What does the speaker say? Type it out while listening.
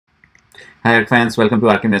Hi ARK fans, welcome to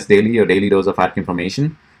ARK Daily, your daily dose of ARK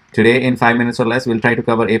information. Today, in 5 minutes or less, we'll try to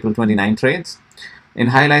cover April 29 trades. In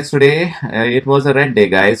highlights today, it was a red day,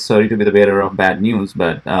 guys. Sorry to be the bearer of bad news,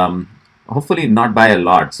 but hopefully not by a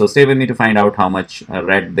lot. So stay with me to find out how much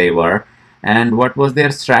red they were and what was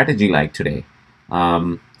their strategy like today.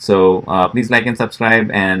 Please like and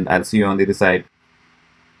subscribe, and I'll see you on the other side.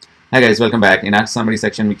 Hi guys, welcome back. In our summary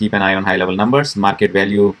section, we keep an eye on high-level numbers. Market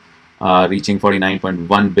value reaching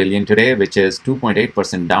 49.1 billion today, which is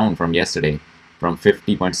 2.8% down from yesterday, from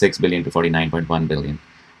 50.6 billion to 49.1 billion.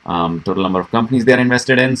 Total number of companies they are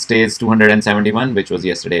invested in stays 271, which was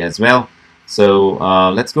yesterday as well. So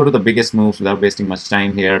let's go to the biggest moves without wasting much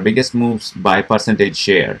time here. Biggest moves by percentage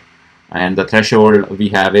share, and the threshold we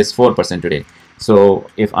have is 4% today. So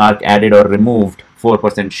if ARK added or removed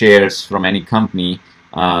 4% shares from any company,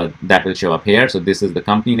 that will show up here. So this is the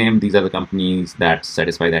company name. These are the companies that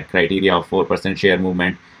satisfy that criteria of 4% share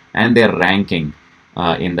movement, and their ranking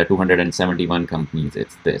in the 271 companies.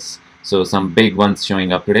 It's this. So some big ones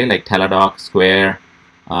showing up today, like Teladoc, Square,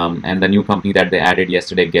 and the new company that they added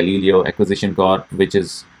yesterday, Galileo Acquisition Corp, which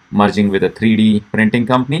is merging with a 3D printing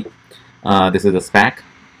company. This is a SPAC,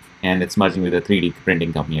 and it's merging with a 3D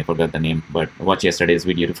printing company. I forgot the name, but watch yesterday's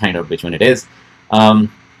video to find out which one it is.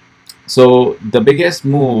 So the biggest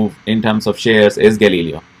move in terms of shares is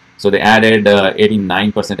Galileo. So they added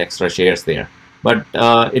 89% extra shares there. But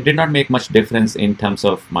it did not make much difference in terms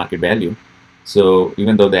of market value. So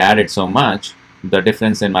even though they added so much, the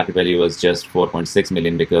difference in market value was just 4.6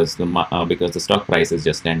 million because the stock price is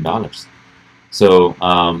just $10. So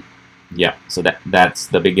yeah, so that's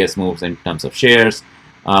the biggest moves in terms of shares.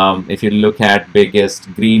 If you look at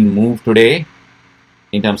biggest green move today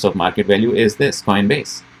in terms of market value is this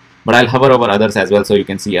Coinbase. But I'll hover over others as well so you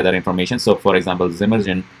can see other information. So for example,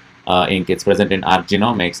 Zimmergen Inc. It's present in ARK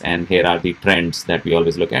Genomics, and here are the trends that we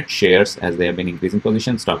always look at. Shares as they have been increasing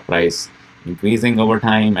position, stock price increasing over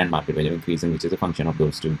time, and market value increasing, which is a function of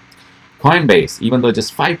those two. Coinbase, even though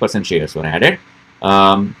just 5% shares were added,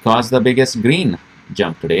 caused the biggest green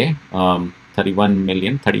jump today. 31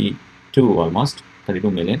 million, 32 almost,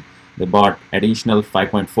 32 million. They bought additional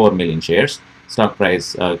 5.4 million shares. Stock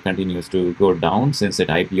price continues to go down since it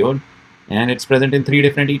IPO'd, and it's present in 3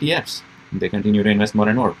 different ETFs. They continue to invest more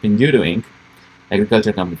and more. Pinduoduo Inc.,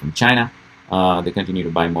 agriculture company from China, they continue to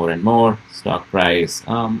buy more and more. Stock price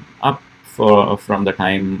up from the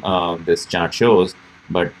time this chart shows,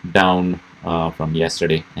 but down from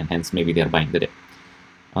yesterday, and hence maybe they are buying the dip.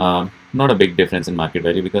 Not a big difference in market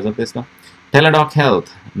value because of this though. Teladoc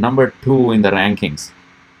Health, number 2 in the rankings.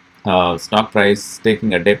 Stock price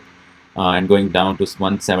taking a dip and going down to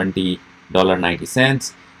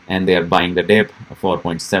 $170.90, and they are buying the dip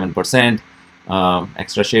 4.7%.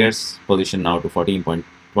 Extra shares position now to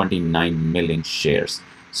 14.29 million shares.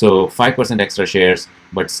 So 5% extra shares,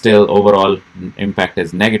 but still overall impact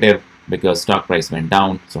is negative because stock price went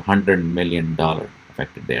down. So $100 million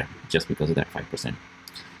affected there just because of that 5%.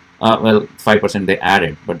 Well, 5% they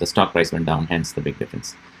added, but the stock price went down, hence the big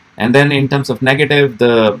difference. And then in terms of negative,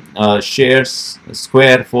 the shares,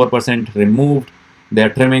 Square 4% removed. They're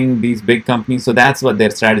trimming these big companies. So that's what their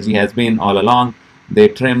strategy has been all along. They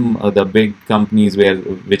trim the big companies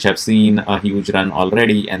which have seen a huge run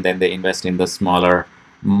already, and then they invest in the smaller,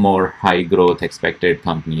 more high growth expected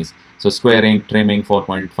companies. So Square Inc. trimming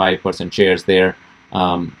 4.5% shares there.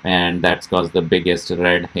 And that's caused the biggest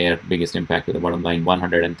red here, biggest impact to the bottom line,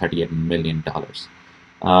 $138 million.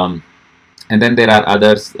 And then there are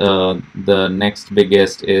others. The next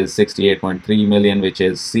biggest is 68.3 million, which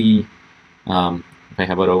is C. If I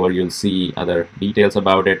hover over, you'll see other details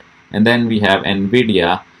about it. And then we have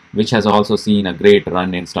Nvidia, which has also seen a great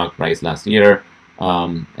run in stock price last year.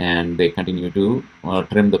 And they continue to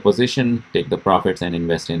trim the position, take the profits, and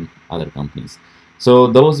invest in other companies. So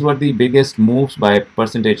those were the biggest moves by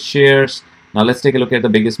percentage shares. Now let's take a look at the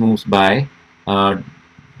biggest moves by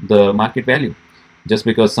the market value. Just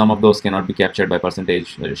because some of those cannot be captured by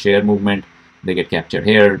percentage share movement, they get captured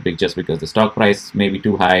here just because the stock price may be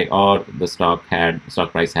too high, or the stock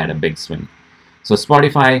price had a big swing. So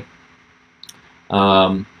Spotify, they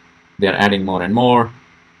are adding more and more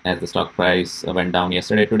as the stock price went down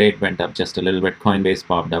yesterday. Today it went up just a little bit. Coinbase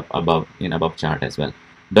popped up above chart as well.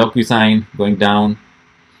 DocuSign going down.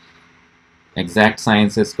 Exact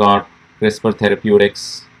Sciences Corp, CRISPR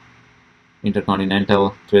Therapeutics,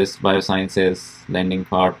 Intercontinental, Twist Biosciences, Lending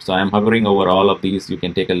Corp. So I'm hovering over all of these. You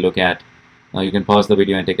can take a look at. You can pause the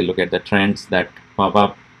video and take a look at the trends that pop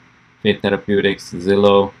up. Fate Therapeutics,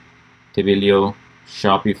 Zillow, Twilio,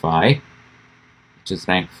 Shopify, which is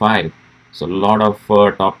ranked 5. So a lot of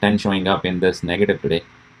top 10 showing up in this negative today.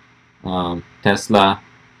 Tesla,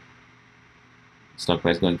 stock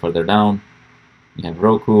price going further down. You have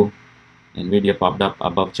Roku, Nvidia popped up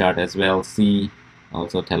above chart as well, C,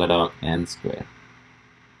 also Teladoc and Square.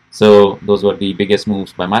 So those were the biggest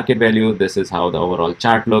moves by market value. This is how the overall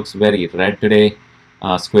chart looks, very red today,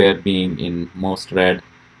 Square being in most red,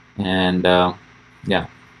 and yeah,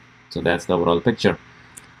 so that's the overall picture.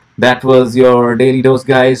 That was your daily dose,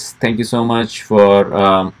 guys. Thank you so much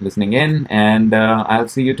for listening in, and I'll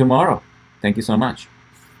see you tomorrow. Thank you so much.